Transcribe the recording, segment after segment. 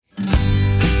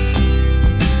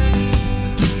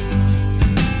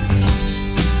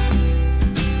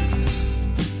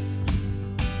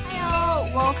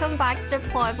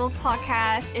Deployable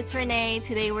Podcast. It's Renee.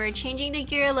 Today we're changing the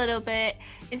gear a little bit.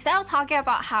 Instead of talking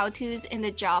about how-tos in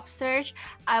the job search,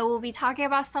 I will be talking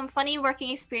about some funny working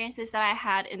experiences that I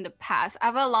had in the past. I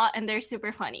have a lot and they're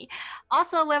super funny.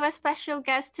 Also, we have a special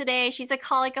guest today. She's a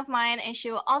colleague of mine and she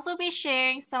will also be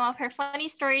sharing some of her funny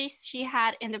stories she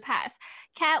had in the past.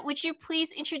 Kat, would you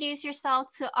please introduce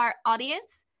yourself to our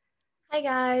audience? Hi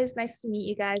guys, nice to meet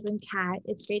you guys. I'm Kat.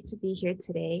 It's great to be here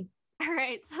today. All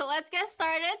right, so let's get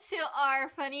started to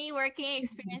our funny working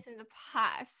experience in the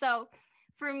past. So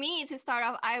for me, to start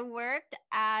off, I worked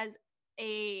as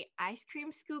a ice cream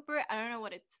scooper. I don't know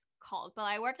what it's called, but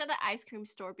I worked at an ice cream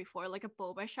store before, like a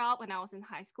boba shop when I was in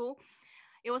high school.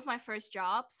 It was my first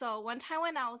job. So one time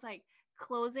when I was like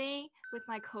closing with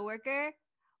my coworker,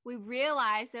 we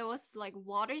realized there was like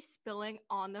water spilling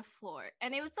on the floor.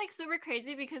 And it was like super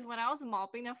crazy because when I was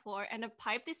mopping the floor and the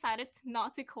pipe decided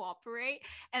not to cooperate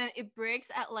and it breaks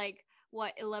at like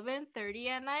 11:30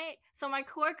 at night. So my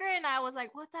coworker and I was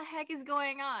like, what the heck is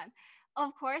going on?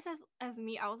 Of course, as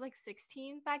me, I was like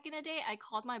 16 back in the day. I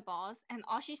called my boss and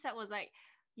all she said was like,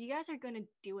 you guys are gonna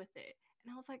deal with it.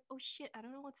 And I was like, oh shit, I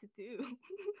don't know what to do.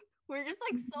 We're just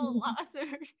like so lost.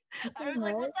 I was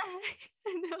like, what the heck?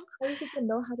 I know. I don't even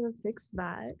know how to fix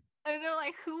that. I know,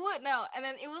 like who would know? And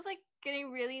then it was like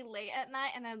getting really late at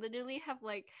night, and I literally have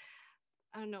like,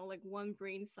 I don't know, like one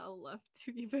brain cell left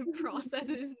to even process.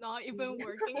 It's not even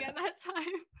working at that time.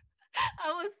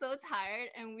 I was so tired,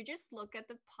 and we just look at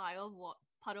the puddle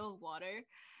of water,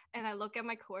 and I look at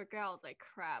my coworker. I was like,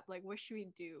 crap, like what should we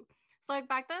do? So like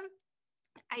back then,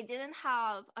 I didn't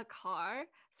have a car,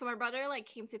 so my brother like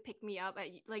came to pick me up at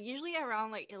like usually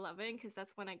around like 11 because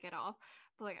that's when I get off.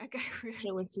 But like I got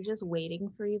really Was he just waiting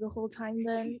for you the whole time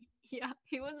then? yeah,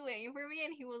 he was waiting for me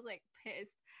and he was like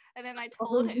pissed. And then I Oh,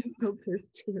 told him, he's so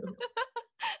pissed too.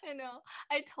 I know,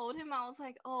 I told him I was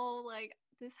like, oh, like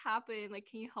this happened, like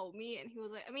can you help me? And he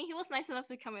was like, I mean, he was nice enough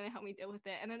to come in and help me deal with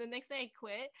it. And then the next day I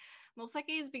quit. Most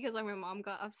likely is because like my mom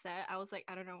got upset. I was like,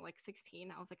 I don't know, like 16.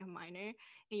 I was like a minor,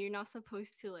 and you're not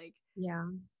supposed to Yeah,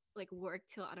 like work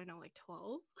till I don't know, like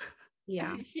 12.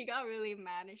 yeah. She got really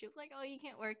mad and she was like, oh, you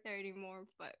can't work there anymore.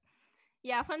 But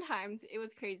yeah, fun times. It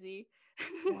was crazy.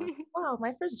 Yeah. Wow,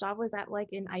 my first job was at like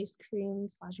an ice cream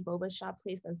slash boba shop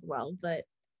place as well. But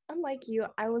unlike you,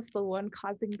 I was the one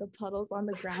causing the puddles on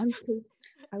the ground because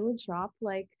I would drop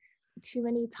like too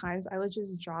many times. I would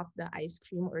just drop the ice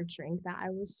cream or drink that I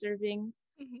was serving.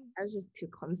 Mhm. I was just too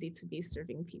clumsy to be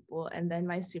serving people. And then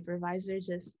my supervisor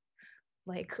just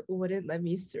like wouldn't let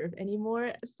me serve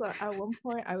anymore. So at one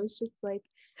point I was just like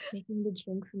making the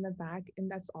drinks in the back and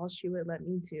that's all she would let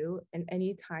me do. And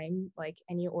anytime like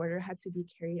any order had to be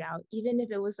carried out, even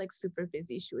if it was like super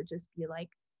busy, she would just be like,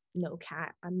 no,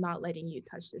 Kat, I'm not letting you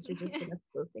touch this. You're just gonna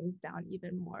slow things down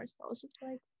even more. So I was just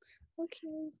like,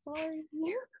 okay, sorry.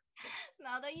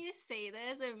 Now that you say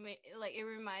this, it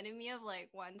reminded me of like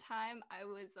one time I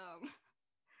was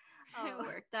I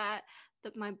worked at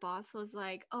that my boss was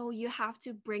like, oh, you have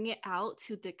to bring it out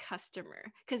to the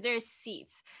customer because there's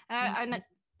seats. And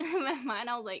in my mind,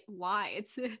 I was like, why?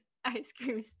 It's an ice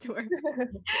cream store.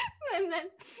 And then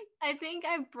I think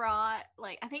I brought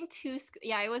like, I think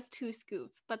yeah, it was 2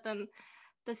 scoops, but then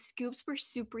the scoops were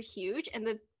super huge and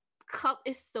the cup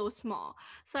is so small.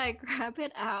 So I grab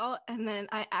it out and then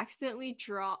I accidentally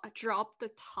drop the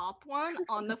top one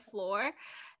on the floor.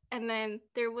 And then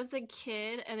there was a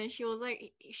kid and then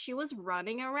she was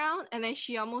running around and then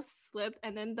she almost slipped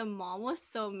and then the mom was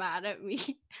so mad at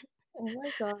me. Oh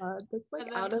my God, that's like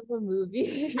And then out of a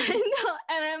movie. I know.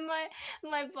 And then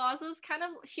my boss was kind of,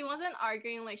 she wasn't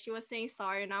arguing, like she was saying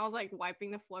sorry and I was like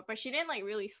wiping the floor, but she didn't like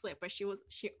really slip, but she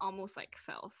almost like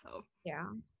fell. So Yeah.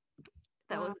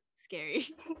 that was scary.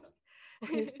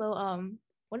 Okay, so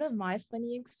one of my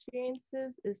funny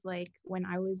experiences is like when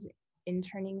I was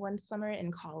interning one summer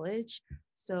in college.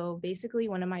 So basically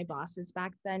one of my bosses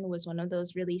back then was one of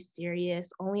those really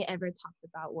serious, only ever talked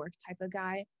about work type of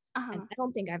guy. And Uh-huh. I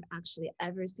don't think I've actually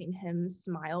ever seen him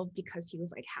smile because he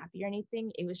was like happy or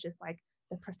anything. It was just like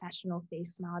the professional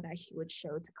face smile that he would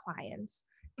show to clients,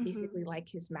 Mm-hmm. basically like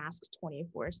his mask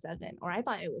 24/7, or I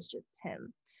thought it was just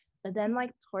him. But then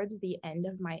like towards the end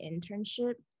of my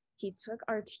internship, he took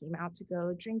our team out to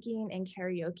go drinking and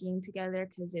karaokeing together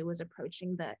because it was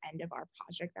approaching the end of our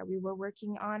project that we were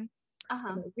working on. And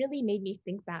Uh-huh. it really made me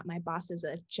think that my boss is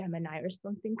a Gemini or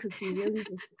something because he really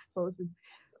just exposed a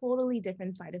totally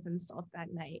different side of himself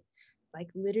that night. Like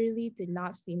literally did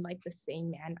not seem like the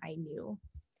same man I knew.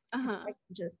 It's Uh-huh. like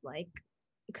just like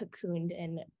cocooned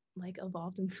and like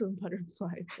evolved into a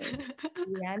butterfly. But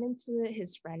he ran into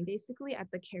his friend basically at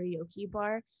the karaoke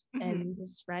bar, Mhm. and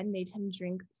this friend made him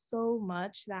drink so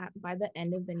much that by the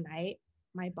end of the night,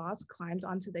 my boss climbed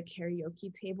onto the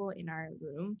karaoke table in our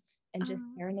room and just Uh,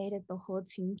 serenaded the whole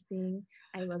team singing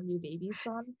I Love You Baby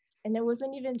song. And it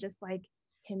wasn't even just like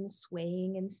him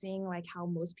swaying and singing like how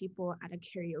most people at a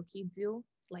karaoke do.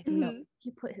 Like, no, mhm.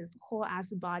 he put his whole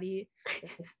ass body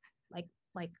like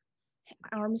like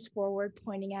arms forward,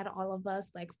 pointing at all of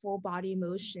us, like full body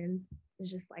motions. It's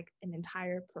just like an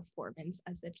entire performance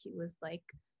as if he was like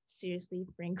seriously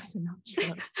Frank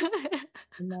Sinatra.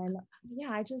 And then,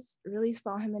 yeah, I just really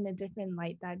saw him in a different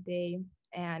light that day.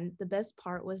 And the best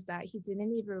part was that he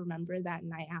didn't even remember that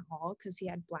night at all because he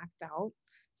had blacked out.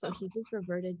 So Oh, he just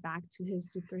reverted back to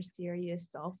his super serious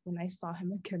self when I saw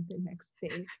him again the next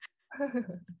day.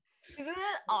 isn't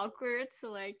it awkward to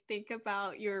like think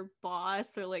about your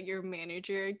boss or like your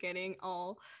manager getting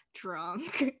all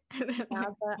drunk and then Yeah,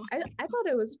 like but I thought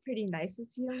it was pretty nice to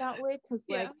see him that way because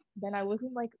yeah. like then I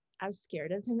wasn't like as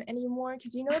scared of him anymore.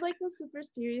 Cause you know, like those super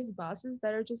serious bosses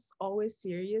that are just always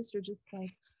serious, you're just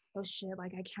like, oh shit,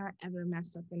 like I can't ever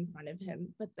mess up in front of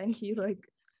him. But then he let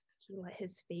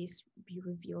his face be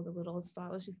revealed a little. So I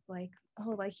was just like,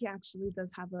 oh, like he actually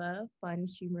does have a fun,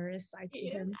 humorous side to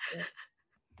Yeah. him. So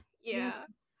yeah, Yeah.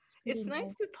 it's pretty It's nice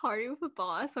nice. to party with a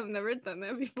boss. I've never done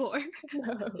that before.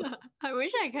 No. I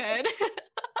wish I could.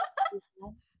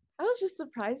 I was just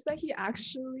surprised that he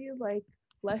actually like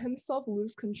let himself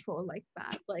lose control like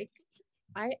that. Like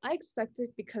I expected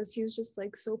because he was just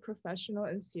like so professional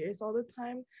and serious all the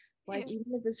time. Like Yeah.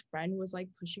 even if his friend was like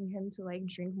pushing him to like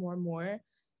drink more,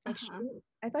 like Uh-huh.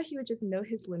 I thought he would just know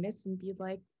his limits and be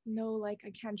like, no, like I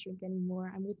can't drink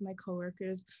anymore. I'm with my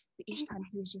coworkers. But each time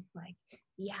he was just like,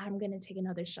 yeah, I'm gonna take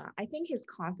another shot. I think his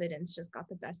confidence just got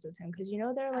the best of him because you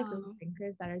know there are like those Oh,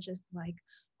 drinkers that are just like,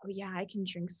 oh yeah, I can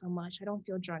drink so much. I don't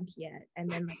feel drunk yet. And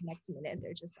then like next minute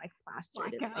they're just like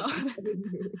plastered and like blackout. in 7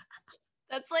 minutes.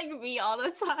 That's like me all the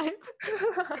time.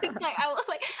 It's like I was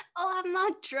like, oh, I'm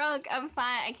not drunk. I'm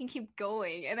fine. I can keep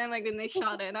going. And then like the next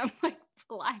shot in, I'm like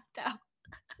blacked out.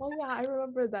 Oh yeah, I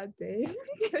remember that day.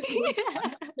 That you were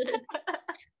blasted.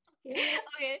 Yeah,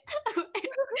 Okay.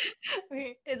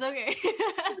 Okay. It's okay.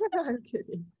 I'm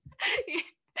kidding.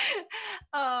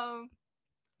 um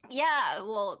yeah,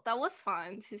 well, that was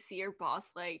fun to see your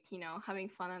boss like, having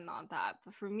fun and all that.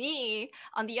 But for me,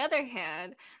 on the other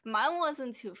hand, mine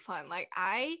wasn't too fun. Like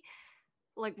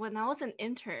when I was an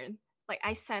intern, like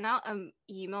I sent out an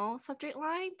email subject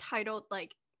line titled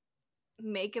like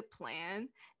make a plan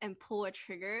and pull a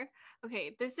trigger.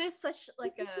 Okay, this is such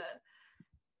like a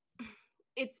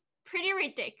it's pretty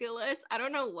ridiculous. I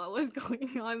don't know what was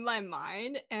going on in my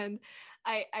mind. And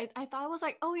I thought I was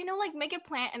like, oh, like make a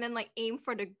plan and then like aim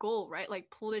for the goal, right? Like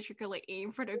pull the trigger, like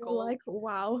aim for the goal. Like,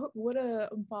 wow, what a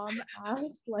bomb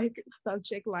ass like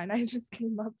subject line I just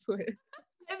came up with.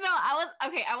 No, I was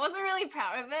okay. I wasn't really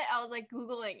proud of it. I was like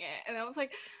Googling it and I was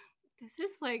like, this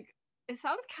is like, it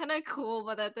sounds kind of cool,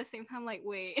 but at the same time, like,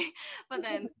 wait. But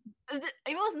then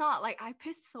it was not like I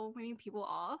pissed so many people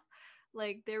off.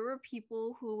 Like, there were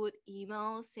people who would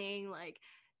email saying, like,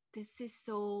 what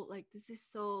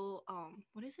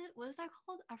is it? What is that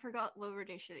called? I forgot what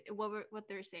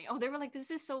they're saying. Oh, they were like, this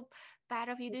is so bad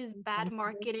of you. This is bad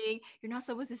marketing. You're not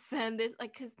supposed to send this.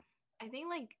 Like, because I think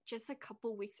like just a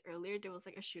couple weeks earlier there was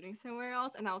like a shooting somewhere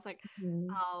else, and I was like, Mhm.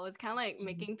 oh, it's kind of like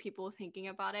making people thinking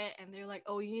about it, and they're like,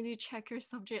 oh, you need to check your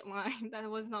subject line. That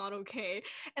was not okay.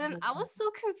 And then I was so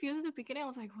confused at the beginning. I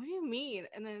was like, what do you mean?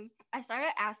 And then I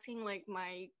started asking like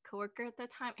my coworker at the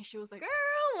time, and she was like, girl,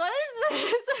 what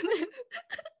is this?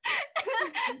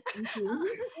 Thank you.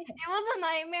 It was a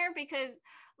nightmare because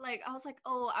like I was like,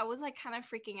 oh, I was like kind of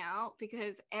freaking out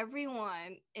because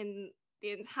everyone in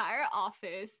the entire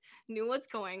office knew what's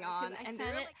going on, and they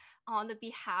were like on the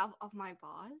behalf of my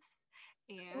boss.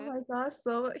 Oh And my gosh,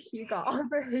 so he got all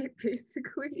the hate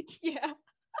basically. yeah,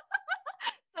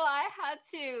 so I had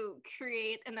to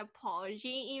create an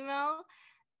apology email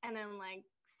and then like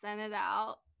send it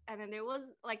out. And then there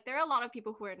are a lot of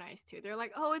people who are nice too. They're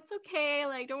like, oh, it's okay,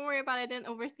 like don't worry about it, didn't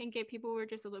overthink it. People were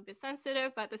just a little bit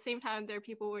sensitive, but at the same time there are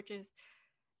people who were just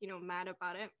mad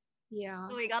about it. Yeah.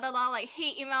 So we got a lot of like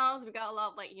hate emails. We got a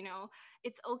lot of like,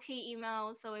 it's okay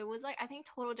emails. So it was like, I think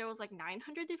total there was like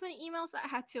 900 different emails that I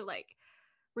had to like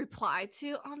reply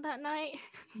to on that night.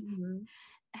 Mhm.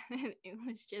 And it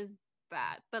was just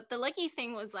bad. But the lucky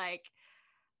thing was like,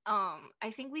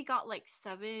 I think we got like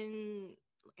 7,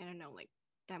 I don't know, like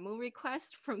demo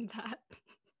requests from that.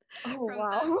 Oh from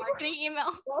wow. the marketing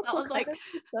email. So I Also was kind like, of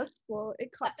successful.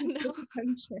 It caught no, people's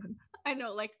attention. I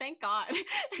know, like, thank God.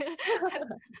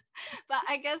 But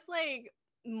I guess, like,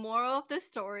 moral of the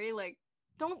story, like,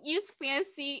 don't use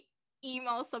fancy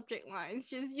email subject lines.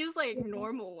 Just use like Yeah.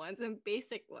 normal ones and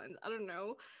basic ones. I don't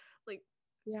know. Like,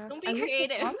 Yeah. don't be At least the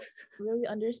creative. mom really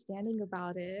understanding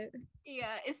about it.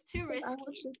 Yeah, it's too But I risky.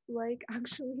 was just like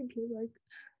actually be like,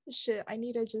 shit, I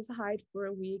need to just hide for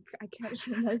a week. I can't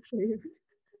show my face.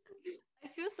 I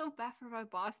feel so bad for my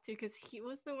boss too, because he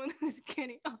was the one who's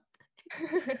getting up.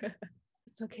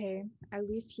 It's okay. At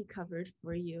least he covered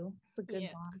for you. It's a good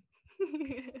Yeah. boss.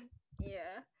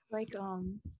 Yeah. Like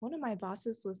one of my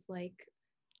bosses was like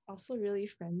also really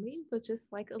friendly, but just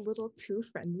like a little too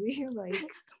friendly. Like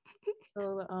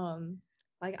so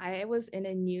like I was in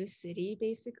a new city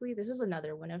basically. This is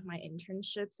another one of my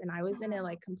internships and I was in a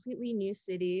like completely new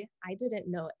city. I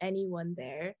didn't know anyone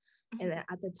there. And then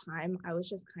at the time, I was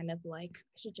just kind of like,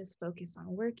 I should just focus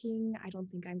on working. I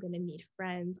don't think I'm going to need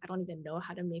friends. I don't even know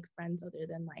how to make friends other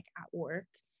than like at work.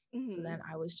 So then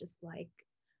I was just like,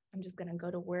 I'm just going to go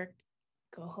to work,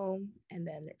 go home, and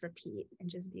then repeat and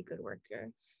just be a good worker.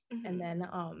 And then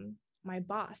my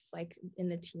boss, like in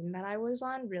the team that I was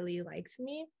on, really liked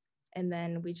me. And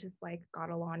then we just like got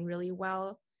along really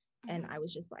well. And I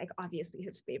was just like, obviously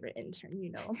his favorite intern,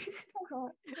 you know.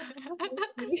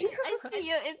 I see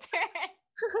you,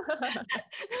 intern.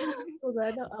 So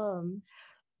then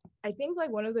I think like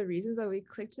one of the reasons that we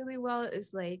clicked really well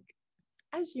is like,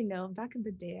 as you know, back in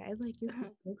the day, I like used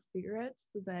to smoke cigarettes.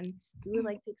 So then we would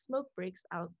like take smoke breaks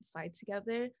outside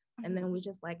together. And then we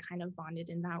just like kind of bonded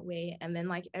in that way. And then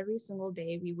like every single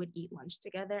day we would eat lunch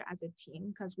together as a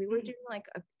team because we were doing like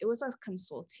it was a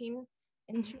consulting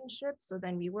internship. So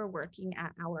then we were working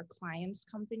at our client's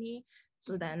company.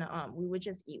 So then we would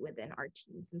just eat within our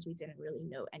team since we didn't really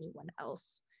know anyone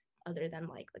else other than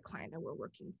like the client that we're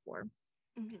working for.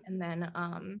 And then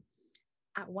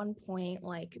at one point,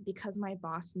 like because my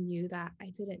boss knew that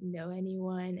I didn't know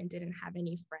anyone and didn't have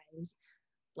any friends,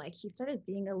 like he started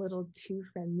being a little too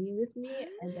friendly with me.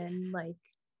 And then like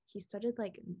he started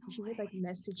like he would like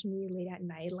message me late at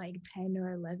night, like 10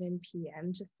 or 11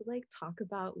 p.m. just to like talk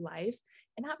about life.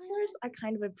 And at first I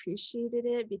kind of appreciated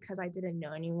it because I didn't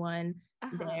know anyone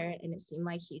there and it seemed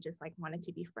like he just like wanted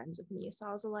to be friends with me. So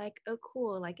I was like, oh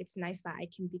cool, like it's nice that I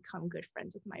can become good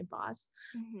friends with my boss.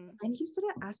 And he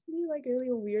started asking me like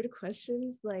really weird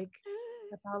questions like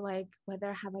about like whether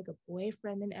I have like a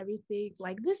boyfriend and everything.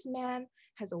 Like this man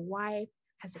has a wife,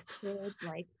 has a kid,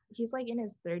 like he's like in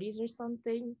his 30s or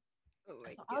something.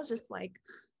 So I was just like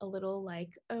a little like,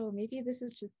 oh, maybe this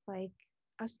is just like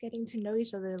us getting to know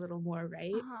each other a little more,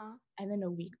 right? And then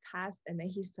a week passed and then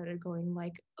he started going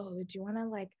like, oh, do you want to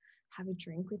like have a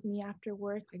drink with me after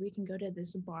work? Like we can go to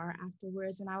this bar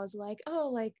afterwards. And I was like, oh,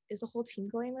 like is the whole team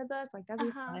going with us? Like that'd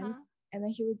be fun. And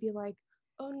then he would be like,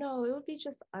 oh no, it would be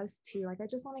just us two. Like I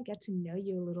just want to get to know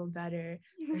you a little better.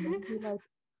 And then he like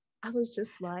I was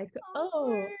just like,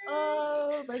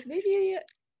 like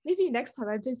maybe next time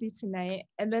I'm busy tonight.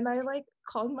 And then I like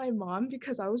called my mom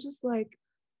because I was just like,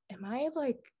 am I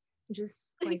like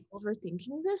just like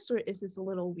overthinking this or is this a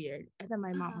little weird? And then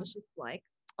my mom was just like,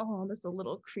 oh, that's a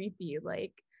little creepy.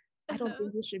 Like, I don't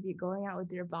think you should be going out with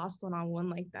your boss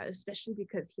one-on-one like that, especially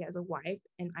because he has a wife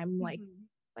and I'm like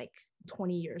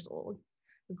 20 years old.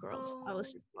 Girls. I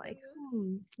was just like,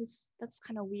 that's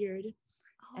kind of weird.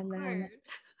 And then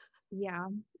yeah.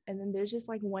 And then there's just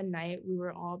like one night we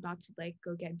were all about to like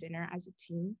go get dinner as a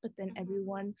team, but then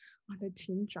everyone on the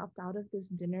team dropped out of this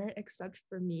dinner except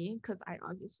for me because I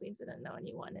obviously didn't know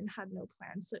anyone and had no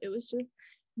plans. So it was just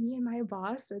me and my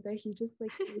boss, so that he just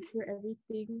like paid for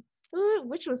everything,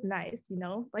 which was nice, you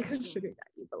know, like a sugar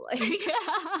daddy, but like,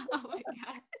 oh my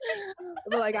God.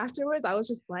 but like afterwards, I was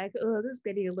just like, oh, this is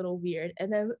getting a little weird.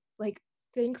 And then like,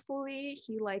 thankfully,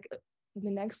 he like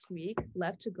the next week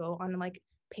left to go on like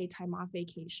paid time off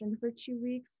vacation for 2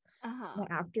 weeks. So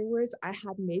afterwards, I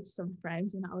had made some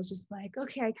friends, and I was just like,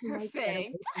 okay, I can like get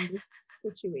away from this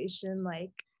situation.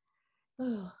 Like,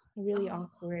 oh, really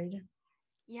awkward.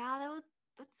 Yeah,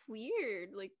 that's weird.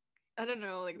 Like, I don't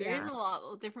know. Like, there is a lot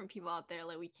of different people out there.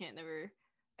 Like, we can't never.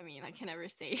 I mean, I can never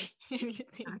say anything.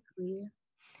 Exactly.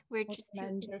 We're just too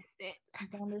innocent.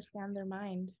 Don't understand their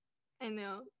mind. I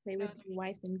know. Stay with your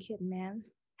wife and kid, man.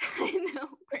 I know,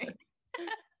 right?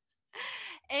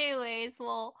 Anyways,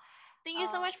 well, thank you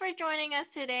so much for joining us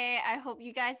today. I hope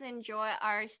you guys enjoy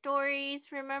our stories.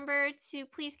 Remember to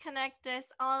please connect us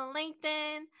on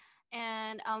LinkedIn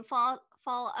and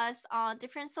follow us on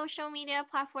different social media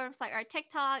platforms like our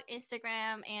TikTok,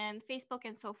 Instagram, and Facebook,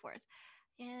 and so forth.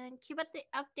 and keep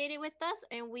updated with us,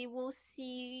 and we will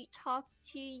talk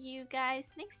to you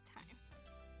guys next time.